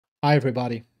Hi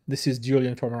everybody, this is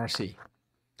Julian from Arcee.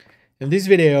 In this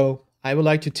video, I would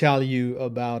like to tell you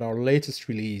about our latest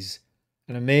release,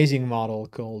 an amazing model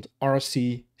called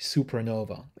Arcee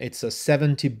SuperNova. It's a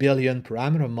 70 billion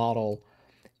parameter model,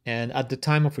 and at the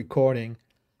time of recording,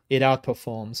 it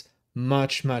outperforms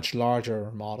much larger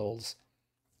models,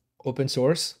 open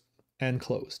source and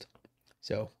closed.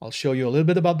 So I'll show you a little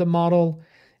bit about the model,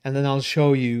 and then I'll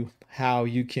show you how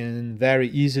you can very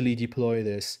easily deploy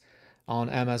this on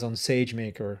Amazon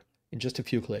SageMaker in just a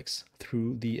few clicks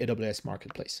through the AWS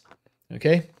Marketplace.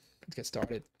 Okay, let's get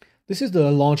started. This is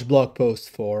the launch blog post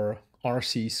for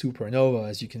Arcee SuperNova.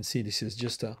 As you can see, this is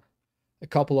just a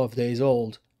couple of days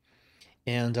old.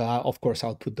 And of course,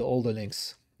 I'll put all the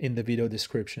links in the video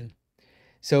description.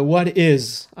 So what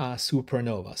is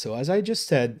SuperNova? So as I just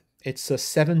said, it's a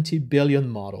 70 billion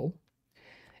model.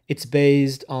 It's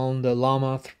based on the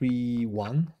Llama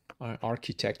 3.1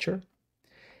 architecture.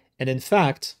 And in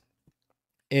fact,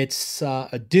 it's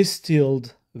a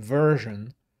distilled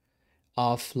version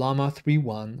of Llama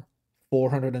 3.1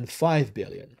 405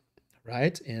 billion,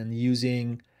 right? And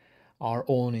using our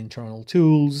own internal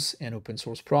tools and open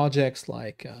source projects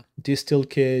like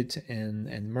DistillKit and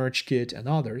MergeKit and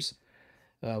others,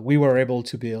 we were able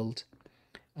to build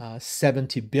a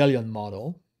 70 billion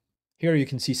model. Here you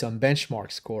can see some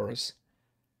benchmark scores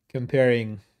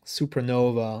comparing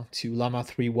SuperNova to Llama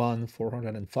 3.1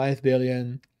 405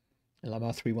 billion, and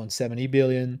Llama 3.1 70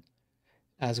 billion,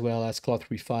 as well as Claude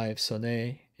 3.5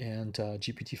 Sonnet and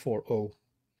GPT-4o.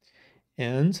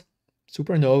 And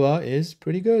SuperNova is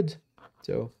pretty good.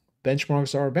 So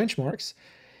benchmarks are benchmarks.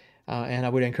 And I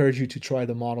would encourage you to try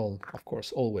the model, of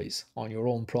course, always on your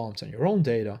own prompts and your own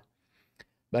data.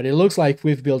 But it looks like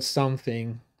we've built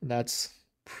something that's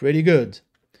pretty good.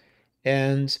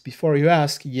 And before you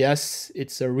ask, yes,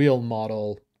 it's a real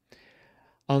model,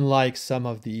 unlike some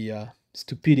of the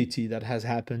stupidity that has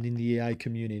happened in the AI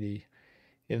community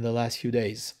in the last few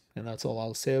days. And that's all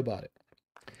I'll say about it.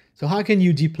 So how can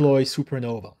you deploy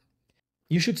SuperNova?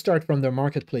 You should start from the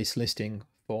marketplace listing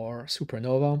for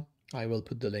SuperNova. I will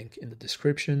put the link in the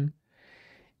description.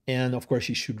 And of course,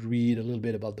 you should read a little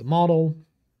bit about the model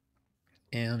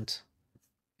and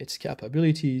its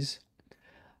capabilities.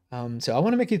 So I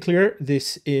want to make it clear,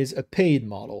 this is a paid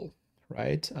model,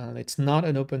 right? It's not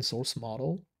an open source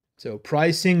model. So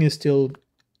pricing is still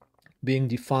being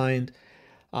defined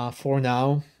for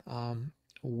now.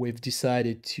 We've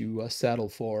decided to settle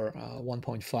for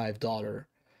 $1.5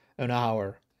 an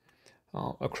hour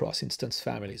across instance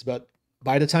families. But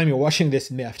by the time you're watching this,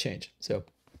 it may have changed. So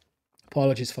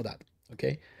apologies for that,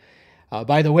 okay?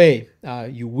 By the way,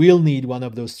 you will need one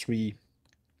of those three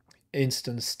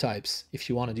instance types if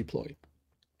you want to deploy.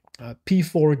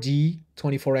 P4D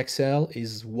 24XL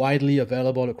is widely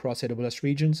available across AWS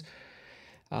regions.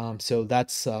 So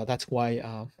that's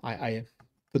why I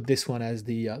put this one as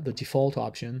the default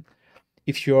option.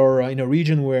 If you're in a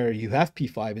region where you have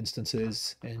P5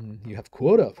 instances and you have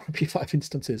quota for P5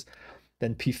 instances,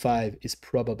 then P5 is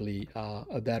probably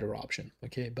a better option.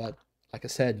 Okay, but like I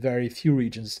said, very few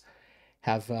regions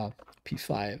have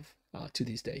P5 to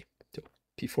this day. So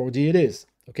P4D it is.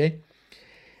 Okay.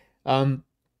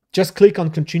 Just click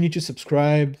on continue to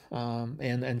subscribe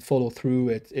and follow through.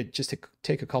 It just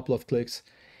take a couple of clicks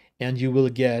and you will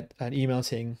get an email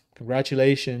saying,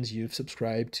 congratulations, you've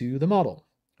subscribed to the model.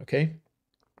 Okay.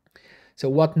 So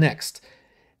what next?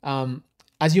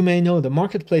 As you may know, the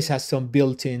marketplace has some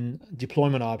built-in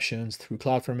deployment options through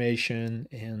CloudFormation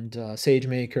and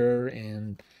SageMaker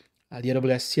and the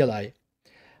AWS CLI.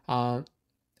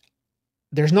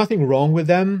 There's nothing wrong with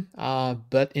them,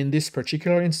 but in this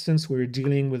particular instance, we're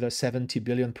dealing with a 70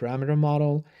 billion parameter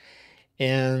model,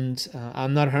 and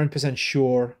I'm not 100%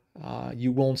 sure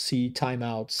you won't see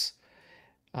timeouts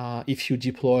if you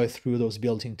deploy through those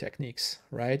built-in techniques,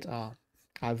 right?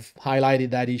 I've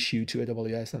highlighted that issue to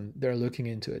AWS, and they're looking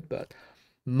into it, but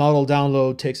model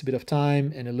download takes a bit of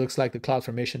time, and it looks like the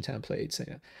CloudFormation templates,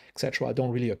 etc.,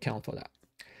 don't really account for that.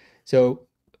 So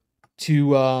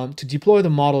to deploy the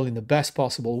model in the best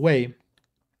possible way,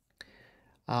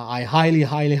 I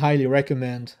highly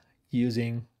recommend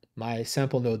using my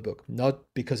sample notebook, not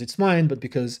because it's mine, but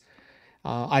because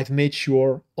I've made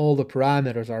sure all the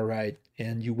parameters are right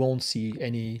and you won't see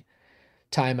any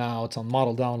timeouts on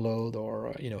model download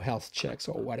or health checks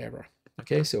or whatever.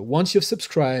 Okay, so once you've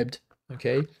subscribed,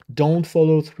 okay, don't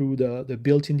follow through the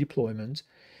built-in deployment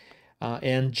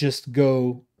and just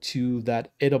go to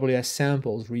that AWS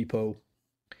samples repo,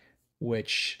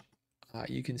 which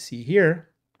you can see here,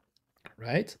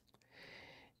 right?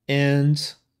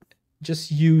 And just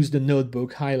use the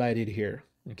notebook highlighted here,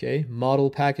 okay?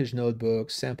 Model package notebook,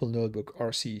 sample notebook,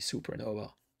 Arcee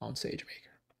SuperNova. on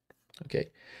SageMaker. Okay,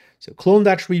 so clone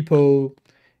that repo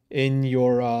in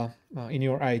your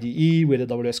IDE with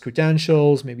AWS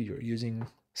credentials. Maybe you're using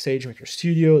SageMaker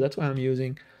Studio. That's what I'm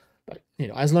using. But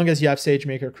as long as you have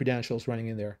SageMaker credentials running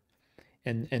in there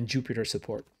and Jupyter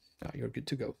support, you're good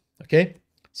to go. Okay,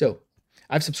 so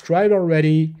I've subscribed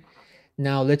already.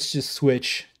 Now let's just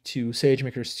switch to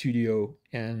SageMaker Studio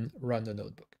and run the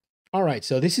notebook. All right,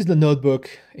 so this is the notebook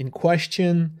in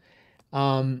question.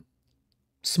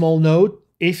 Small note,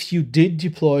 if you did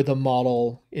deploy the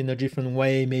model in a different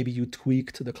way, maybe you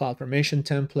tweaked the CloudFormation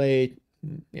template,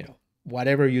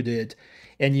 whatever you did,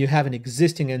 and you have an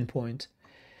existing endpoint,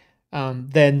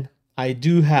 then I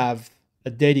do have a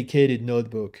dedicated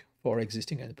notebook for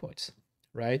existing endpoints,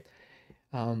 right?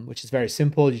 Which is very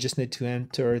simple. You just need to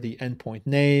enter the endpoint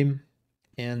name,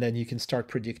 and then you can start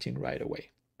predicting right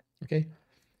away, okay?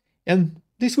 And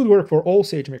this would work for all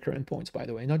SageMaker endpoints, by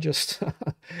the way, not just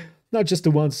not just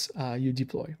the ones you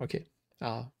deploy, okay,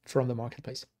 from the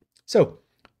marketplace. So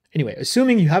anyway,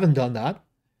 assuming you haven't done that,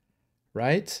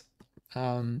 right?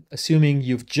 Assuming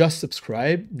you've just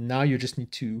subscribed, now you just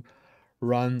need to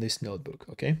run this notebook,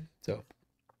 okay? So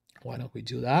why don't we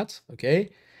do that, okay?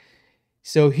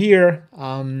 So here,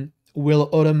 we'll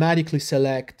automatically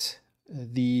select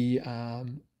the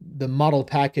model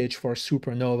package for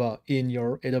SuperNova in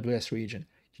your AWS region.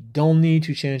 You don't need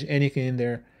to change anything in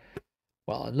there.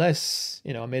 Well, unless,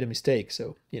 I made a mistake.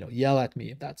 So, yell at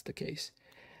me if that's the case.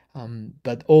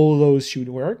 But all those should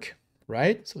work,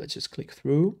 right? So let's just click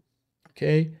through.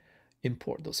 Okay.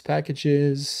 Import those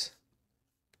packages.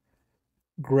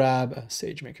 Grab a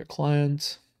SageMaker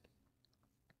client.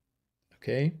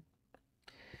 Okay.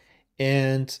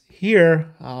 And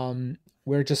here,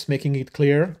 we're just making it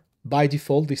clear. By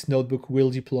default, this notebook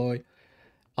will deploy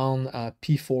on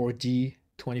P4D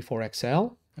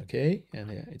 24XL, okay,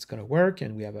 and it's going to work,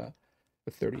 and we have a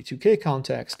 32K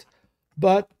context.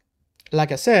 But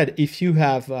like I said, if you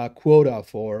have a quota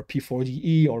for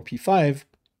P4DE or P5,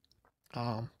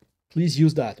 please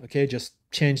use that, okay? Just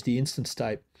change the instance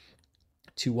type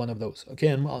to one of those, okay?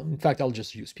 And in fact, I'll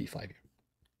just use P5 here.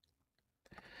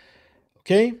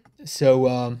 Okay,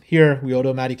 so here we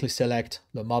automatically select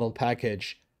the model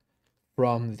package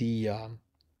from the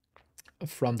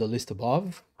list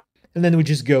above, and then we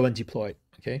just go and deploy it.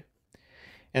 Okay,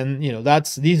 and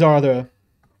these are the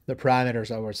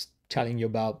parameters I was telling you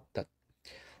about that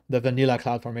the vanilla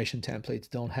CloudFormation templates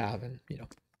don't have, and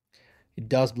it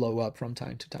does blow up from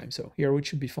time to time. So here we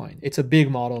should be fine. It's a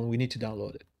big model and we need to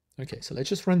download it. Okay, so let's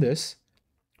just run this,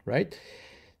 right?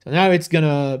 So now it's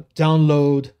gonna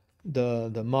download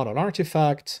the model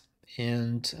artifact,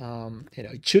 and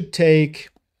it should take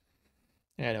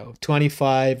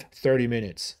 25-30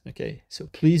 minutes. Okay, so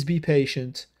please be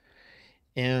patient,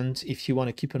 and if you want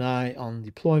to keep an eye on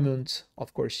deployment,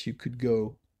 of course you could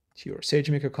go to your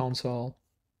SageMaker console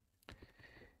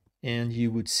and you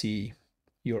would see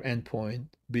your endpoint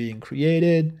being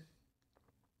created,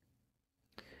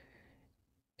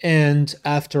 and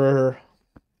after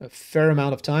a fair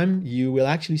amount of time you will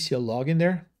actually see a log in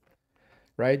there,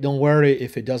 right? Don't worry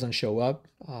if it doesn't show up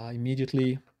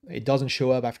immediately. It doesn't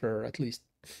show up after at least,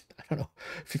 I don't know,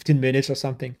 15 minutes or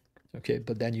something. Okay,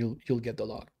 but then you'll get the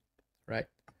log, right?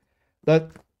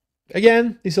 But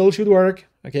again, this all should work.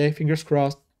 Okay, fingers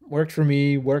crossed. Worked for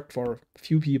me, worked for a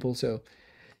few people, so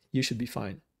you should be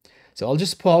fine. So I'll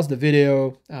just pause the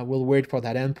video. We'll wait for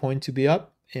that endpoint to be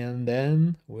up, and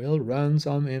then we'll run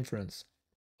some inference.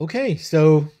 Okay,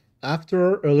 so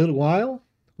after a little while,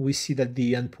 we see that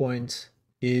the endpoint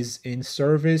is in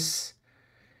service,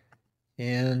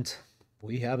 and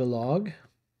we have a log.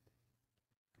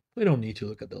 We don't need to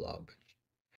look at the log.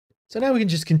 So now we can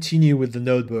just continue with the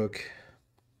notebook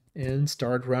and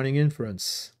start running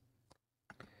inference.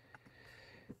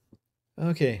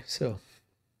 Okay, so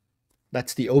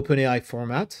that's the OpenAI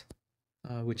format,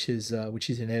 which is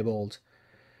enabled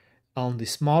on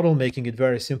this model, making it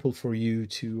very simple for you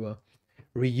to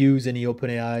reuse any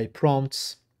OpenAI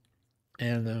prompts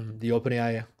and the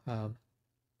OpenAI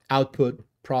output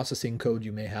processing code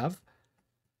you may have.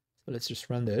 So let's just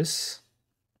run this.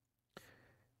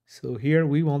 So here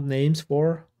we want names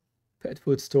for pet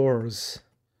food stores.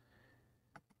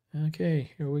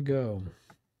 Okay, here we go.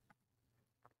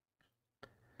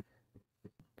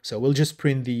 So we'll just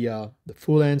print the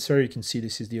full answer. You can see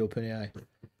this is the OpenAI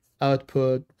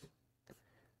output,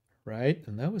 right?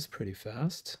 And that was pretty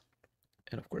fast.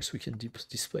 And of course we can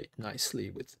display it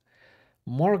nicely with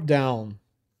Markdown.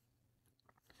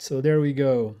 So there we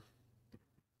go.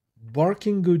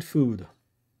 Barking good food.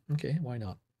 Okay, why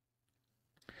not?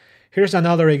 Here's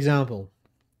another example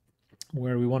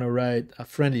where we want to write a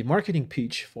friendly marketing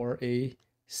pitch for a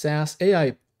SaaS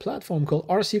AI platform called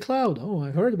Arcee Cloud. Oh,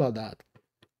 I heard about that.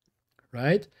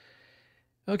 Right?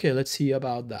 Okay, let's see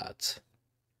about that.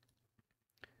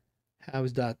 How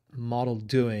is that model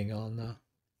doing on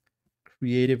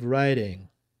creative writing?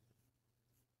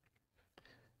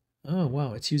 Oh,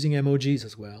 wow, it's using emojis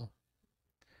as well.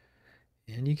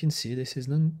 And you can see this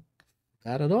isn't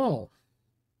bad at all.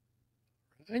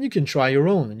 And you can try your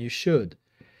own, and you should.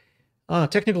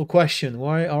 Technical question.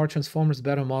 Why are transformers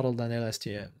better model than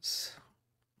LSTMs?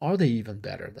 Are they even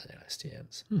better than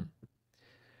LSTMs?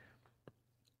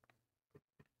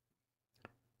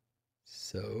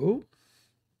 So,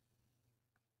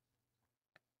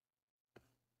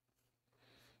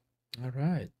 all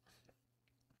right.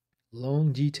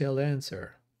 Long, detailed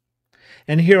answer.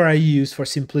 And here I use, for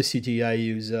simplicity, I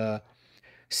use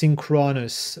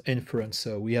synchronous inference.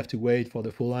 So we have to wait for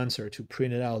the full answer to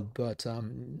print it out. But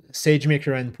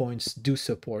SageMaker endpoints do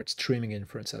support streaming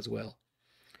inference as well.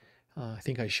 I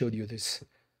think I showed you this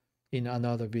in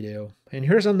another video. And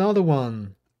here's another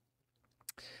one.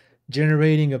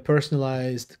 Generating a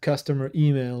personalized customer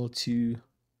email to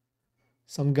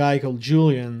some guy called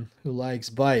Julian who likes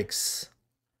bikes.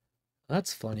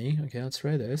 That's funny. Okay, let's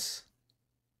try this.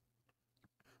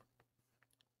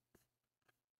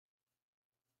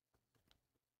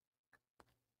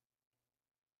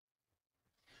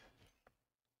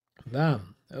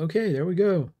 Bam. Okay, there we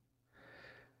go.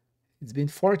 It's been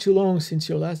far too long since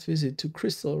your last visit to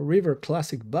Crystal River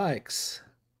Classic Bikes.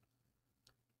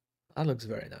 That looks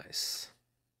very nice.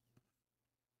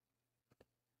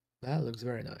 That looks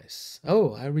very nice.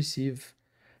 Oh, I receive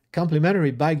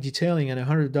complimentary bike detailing and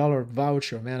 $100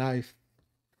 voucher. Man, I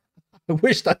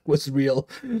wish that was real.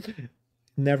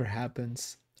 Never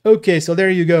happens. Okay, so there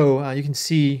you go. You can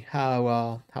see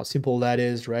how simple that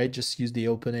is, right? Just use the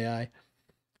OpenAI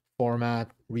format,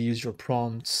 reuse your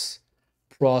prompts,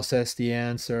 process the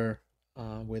answer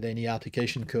with any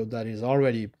application code that is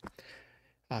already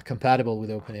compatible with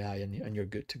OpenAI, and you're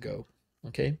good to go.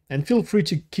 Okay, and feel free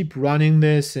to keep running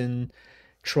this and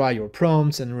try your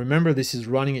prompts. And remember, this is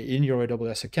running in your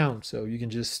AWS account, so you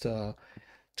can just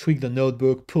tweak the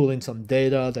notebook, pull in some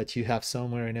data that you have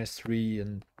somewhere in S3,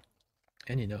 and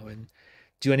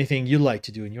do anything you'd like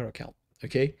to do in your account.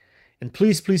 Okay, and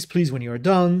please, please, please, when you're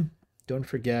done, don't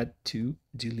forget to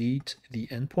delete the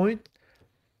endpoint.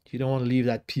 You don't want to leave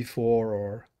that P4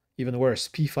 or even worse,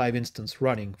 P5 instance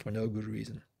running for no good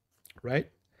reason, right?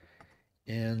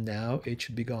 And now it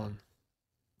should be gone.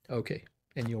 Okay,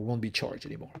 and you won't be charged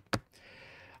anymore.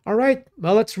 All right,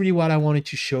 well, that's really what I wanted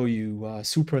to show you.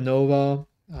 SuperNova,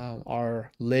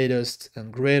 our latest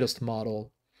and greatest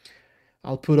model.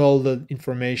 I'll put all the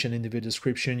information in the video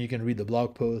description. You can read the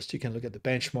blog post, you can look at the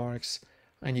benchmarks,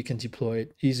 and you can deploy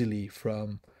it easily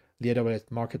from the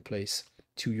AWS Marketplace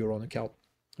to your own account.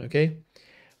 Okay,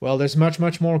 well, there's much,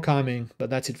 much more coming, but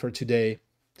that's it for today.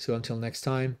 So until next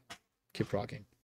time, keep rocking.